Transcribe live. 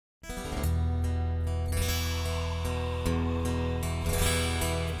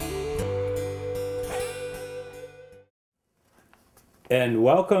And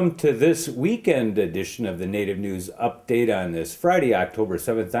welcome to this weekend edition of the Native News Update on this Friday, October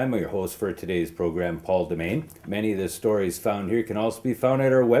 7th. I'm your host for today's program, Paul DeMain. Many of the stories found here can also be found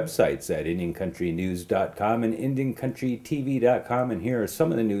at our websites at IndianCountryNews.com and IndianCountryTV.com. And here are some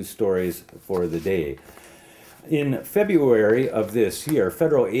of the news stories for the day. In February of this year,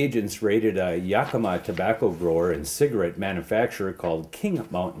 federal agents raided a Yakima tobacco grower and cigarette manufacturer called King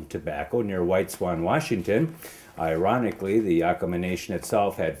Mountain Tobacco near White Swan, Washington. Ironically, the Yakima Nation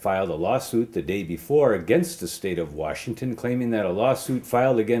itself had filed a lawsuit the day before against the state of Washington, claiming that a lawsuit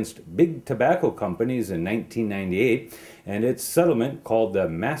filed against big tobacco companies in 1998 and its settlement, called the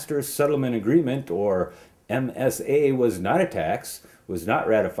Master Settlement Agreement, or MSA, was not a tax, was not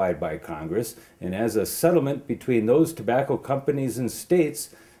ratified by Congress, and as a settlement between those tobacco companies and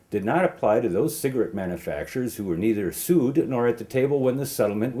states, did not apply to those cigarette manufacturers who were neither sued nor at the table when the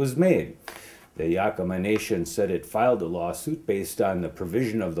settlement was made. The Yakima Nation said it filed a lawsuit based on the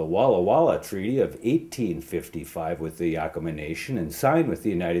provision of the Walla Walla Treaty of 1855 with the Yakima Nation and signed with the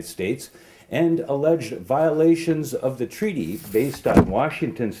United States, and alleged violations of the treaty based on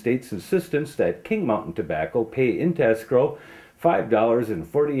Washington State's insistence that King Mountain Tobacco pay into escrow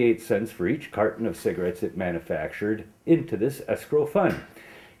 $5.48 for each carton of cigarettes it manufactured into this escrow fund.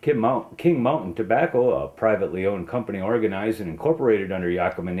 King Mountain Tobacco, a privately owned company organized and incorporated under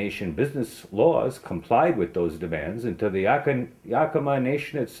Yakima Nation business laws, complied with those demands until the Yakima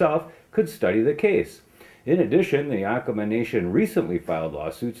Nation itself could study the case. In addition, the Yakima Nation recently filed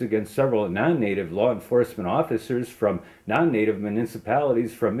lawsuits against several non-native law enforcement officers from non-native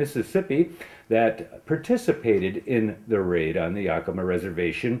municipalities from Mississippi that participated in the raid on the Yakima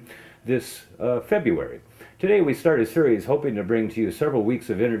Reservation this February. Today we start a series hoping to bring to you several weeks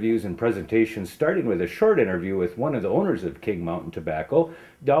of interviews and presentations, starting with a short interview with one of the owners of King Mountain Tobacco,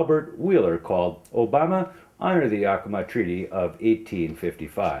 Delbert Wheeler, called Obama Honor the Yakima Treaty of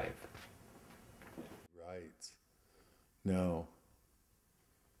 1855. Right. Now,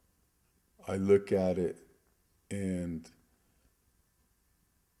 I look at it, and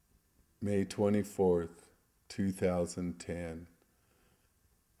May 24th, 2010,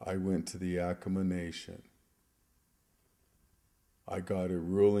 I went to the Yakima Nation. I got a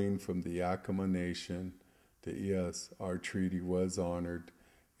ruling from the Yakima Nation that yes, our treaty was honored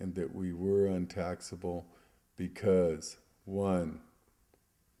and that we were untaxable because, one,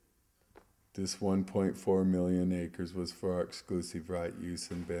 this 1.4 million acres was for our exclusive right, use,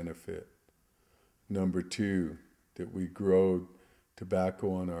 and benefit. Number two, that we grow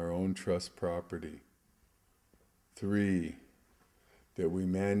tobacco on our own trust property. Three, that we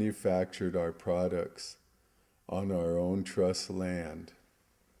manufactured our products on our own trust land.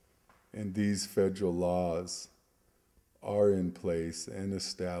 And these federal laws are in place and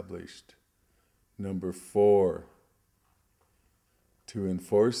established. Number four, to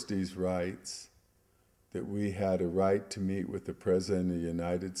enforce these rights, that we had a right to meet with the President of the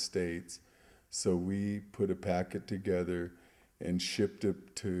United States, so we put a packet together and shipped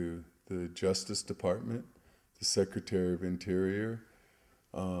it to the Justice Department, the Secretary of Interior,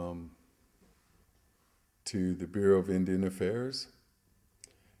 to the Bureau of Indian Affairs,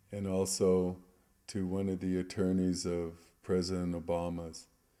 and also to one of the attorneys of President Obama's.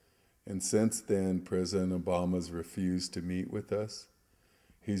 And since then, President Obama's refused to meet with us.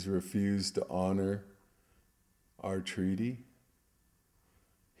 He's refused to honor our treaty.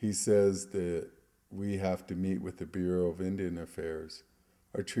 He says that we have to meet with the Bureau of Indian Affairs.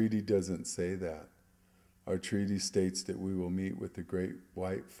 Our treaty doesn't say that. Our treaty states that we will meet with the Great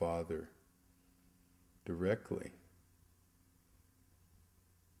White Father directly.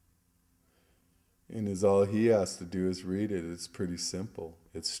 And all he has to do is read it. It's pretty simple.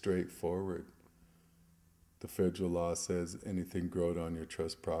 It's straightforward. The federal law says anything grown on your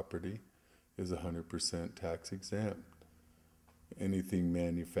trust property is 100% tax exempt. Anything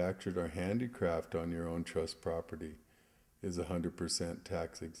manufactured or handicraft on your own trust property is 100%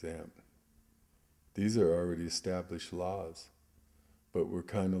 tax exempt. These are already established laws, but we're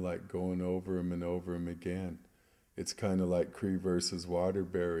kind of like going over them and over them again. It's kind of like Cree versus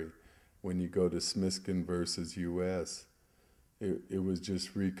Waterbury when you go to Smiskin versus U.S. It was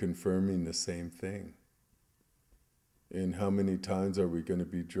just reconfirming the same thing. And how many times are we going to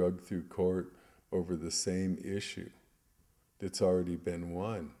be drugged through court over the same issue that's already been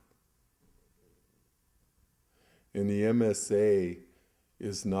won? And the MSA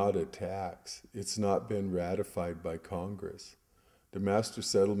is not a tax. It's not been ratified by Congress. The Master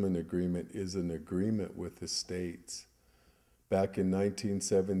Settlement Agreement is an agreement with the states. Back in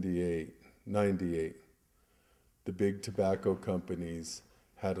 1978, 98, the big tobacco companies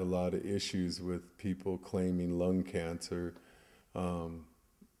had a lot of issues with people claiming lung cancer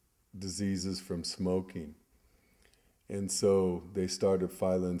diseases from smoking. And so they started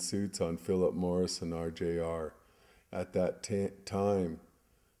filing suits on Philip Morris and RJR. At that time,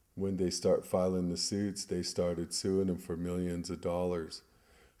 when they start filing the suits, they started suing them for millions of dollars.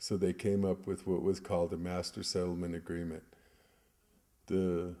 So they came up with what was called a master settlement agreement.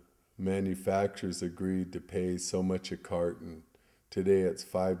 The manufacturers agreed to pay so much a carton. Today it's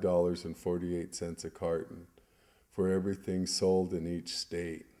 $5.48 a carton for everything sold in each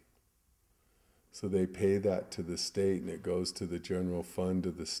state. So they pay that to the state, and it goes to the general fund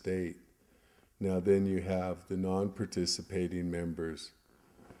of the state. Now then you have the non-participating members.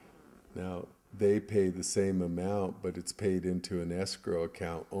 Now they pay the same amount, but it's paid into an escrow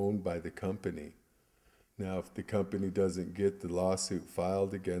account owned by the company. Now if the company doesn't get the lawsuit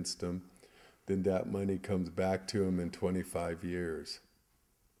filed against them, then that money comes back to them in 25 years,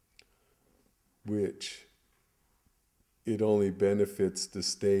 which it only benefits the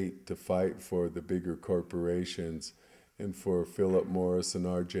state to fight for the bigger corporations and for Philip Morris and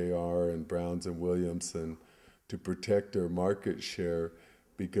RJR and Browns and Williamson to protect their market share,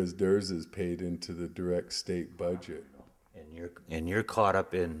 because theirs is paid into the direct state budget. And you're caught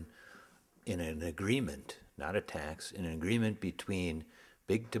up in an agreement, not a tax, in an agreement between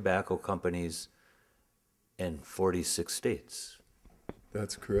big tobacco companies and 46 states.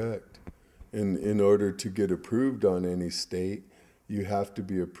 That's correct. And in order to get approved on any state, you have to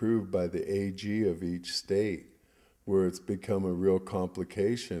be approved by the AG of each state, where it's become a real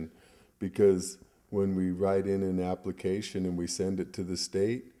complication, because when we write in an application and we send it to the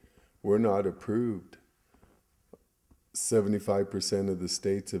state, we're not approved. 75% of the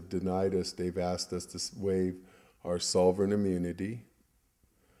states have denied us. They've asked us to waive our sovereign immunity,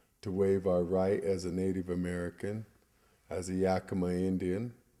 to waive our right as a Native American, as a Yakima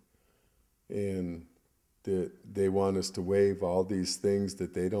Indian, and that they want us to waive all these things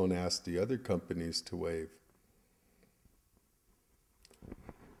that they don't ask the other companies to waive.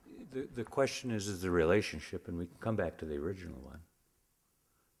 The question is the relationship, and we can come back to the original one,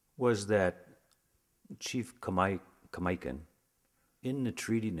 was that Chief Kamaikan in the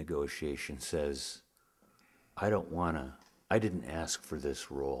treaty negotiation says, I didn't ask for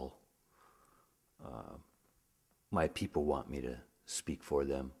this role. My people want me to speak for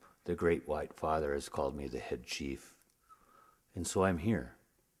them. The Great White Father has called me the head chief. And so I'm here.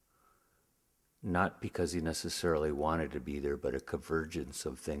 Not because he necessarily wanted to be there, but a convergence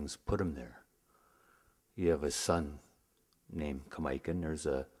of things put him there. You have a son named Kamaikan. There's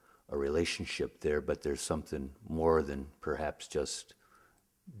a relationship there, but there's something more than perhaps just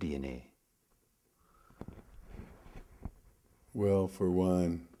DNA. Well, for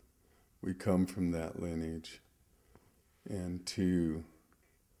one, we come from that lineage. And two,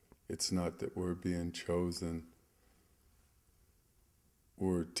 it's not that we're being chosen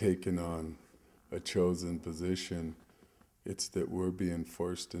or taken on a chosen position. It's that we're being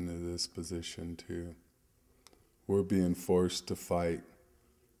forced into this position too. We're being forced to fight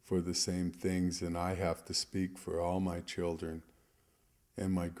for the same things, and I have to speak for all my children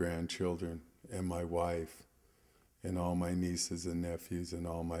and my grandchildren and my wife and all my nieces and nephews and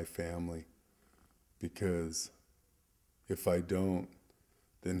all my family. Because if I don't,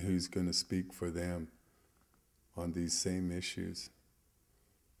 then who's going to speak for them on these same issues?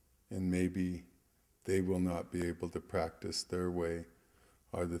 And maybe they will not be able to practice their way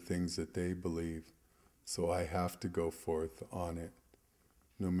or the things that they believe. So I have to go forth on it,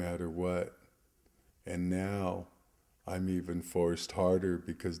 no matter what. And now I'm even forced harder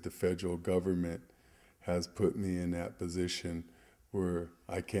because the federal government has put me in that position where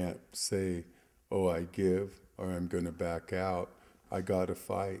I can't say, oh, I give or I'm going to back out. I got to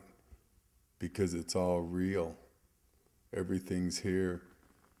fight because it's all real. Everything's here.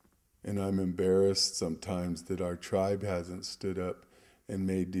 And I'm embarrassed sometimes that our tribe hasn't stood up and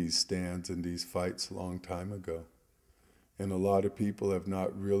made these stands and these fights a long time ago. And a lot of people have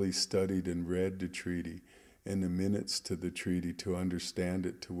not really studied and read the treaty and the minutes to the treaty to understand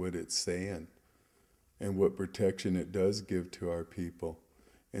it, to what it's saying and what protection it does give to our people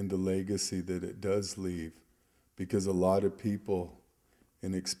and the legacy that it does leave. Because a lot of people,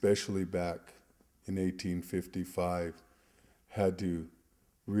 and especially back in 1855, had to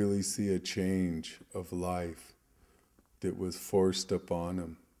really see a change of life that was forced upon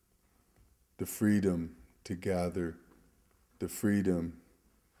them. The freedom to gather, the freedom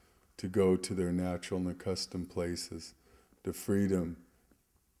to go to their natural and accustomed places, the freedom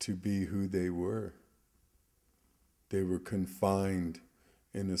to be who they were. They were confined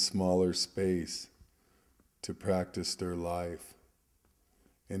in a smaller space to practice their life.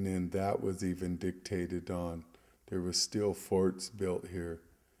 And then that was even dictated on there were still forts built here.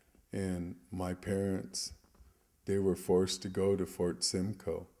 And my parents, they were forced to go to Fort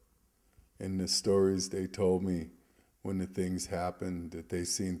Simcoe. And the stories they told me when the things happened, that they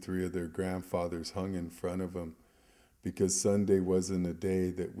seen 3 of their grandfathers hung in front of them, because Sunday wasn't a day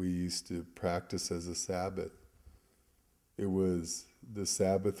that we used to practice as a Sabbath. The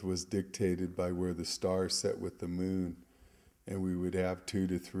Sabbath was dictated by where the stars set with the moon, and we would have 2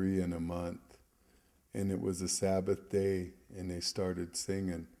 to 3 in a month. And it was a Sabbath day, and they started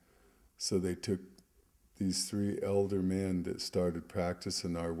singing. So they took these 3 elder men that started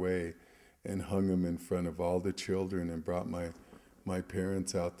practicing our way and hung them in front of all the children and brought my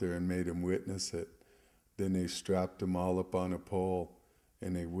parents out there and made them witness it. Then they strapped them all up on a pole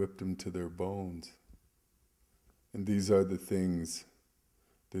and they whipped them to their bones. And these are the things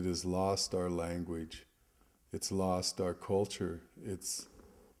that has lost our language. It's lost our culture. It's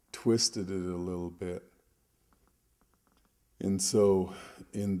twisted it a little bit. And so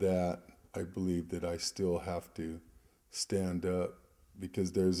in that, I believe that I still have to stand up,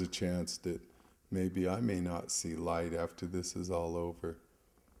 because there's a chance that maybe I may not see light after this is all over.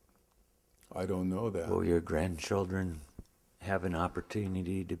 I don't know that. Will your grandchildren have an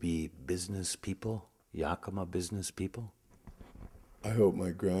opportunity to be business people, Yakima business people? I hope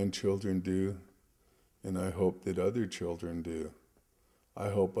my grandchildren do, and I hope that other children do. I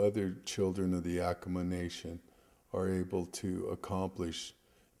hope other children of the Yakima Nation are able to accomplish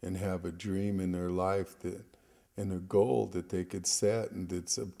and have a dream in their life and a goal that they could set and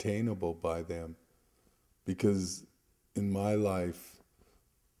that's obtainable by them. Because in my life,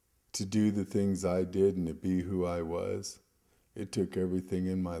 to do the things I did and to be who I was, it took everything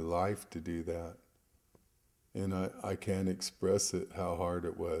in my life to do that. And I can't express it, how hard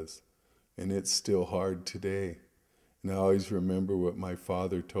it was. And it's still hard today. And I always remember what my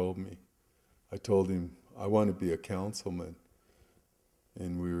father told me. I told him, I want to be a councilman.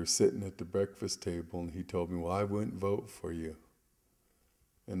 And we were sitting at the breakfast table, and he told me, well, I wouldn't vote for you.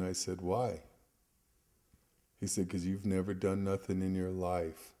 And I said, why? He said, because you've never done nothing in your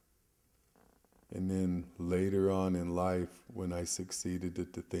life. And then later on in life, when I succeeded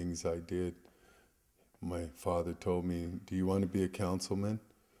at the things I did, my father told me, do you want to be a councilman?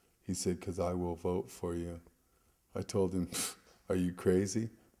 He said, because I will vote for you. I told him, are you crazy?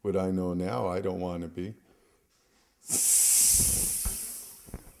 What I know now, I don't want to be.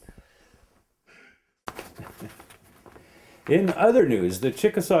 In other news, the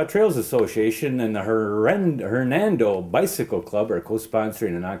Chickasaw Trails Association and the Hernando Bicycle Club are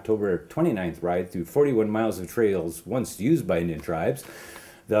co-sponsoring an October 29th ride through 41 miles of trails once used by Indian tribes.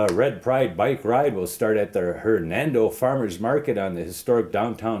 The Red Pride bike ride will start at the Hernando Farmers Market on the historic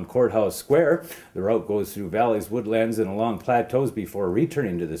downtown Courthouse Square. The route goes through valleys, woodlands, and along plateaus before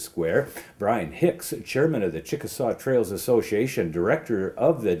returning to the square. Brian Hicks, chairman of the Chickasaw Trails Association, director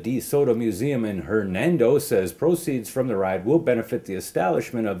of the De Soto Museum in Hernando, says proceeds from the ride will benefit the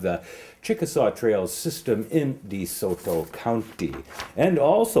establishment of the Chickasaw Trails system in De Soto County. And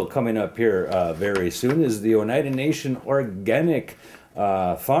also coming up here very soon is the Oneida Nation Organic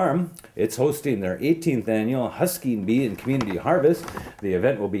Farm. It's hosting their 18th annual Husking Bee and Community Harvest. The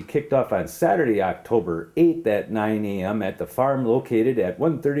event will be kicked off on Saturday, October 8th at 9 a.m. at the farm located at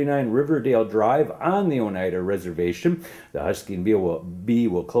 139 Riverdale Drive on the Oneida Reservation. The Husking Bee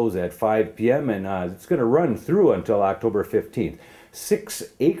will close at 5 p.m. and it's going to run through until October 15th. 6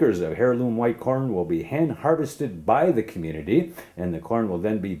 acres of heirloom white corn will be hand harvested by the community, and the corn will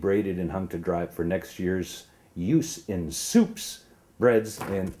then be braided and hung to dry for next year's use in soups, breads,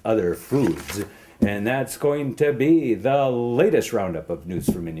 and other foods. And that's going to be the latest roundup of news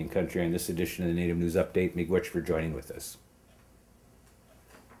from Indian Country on this edition of the Native News Update. Miigwech for joining with us.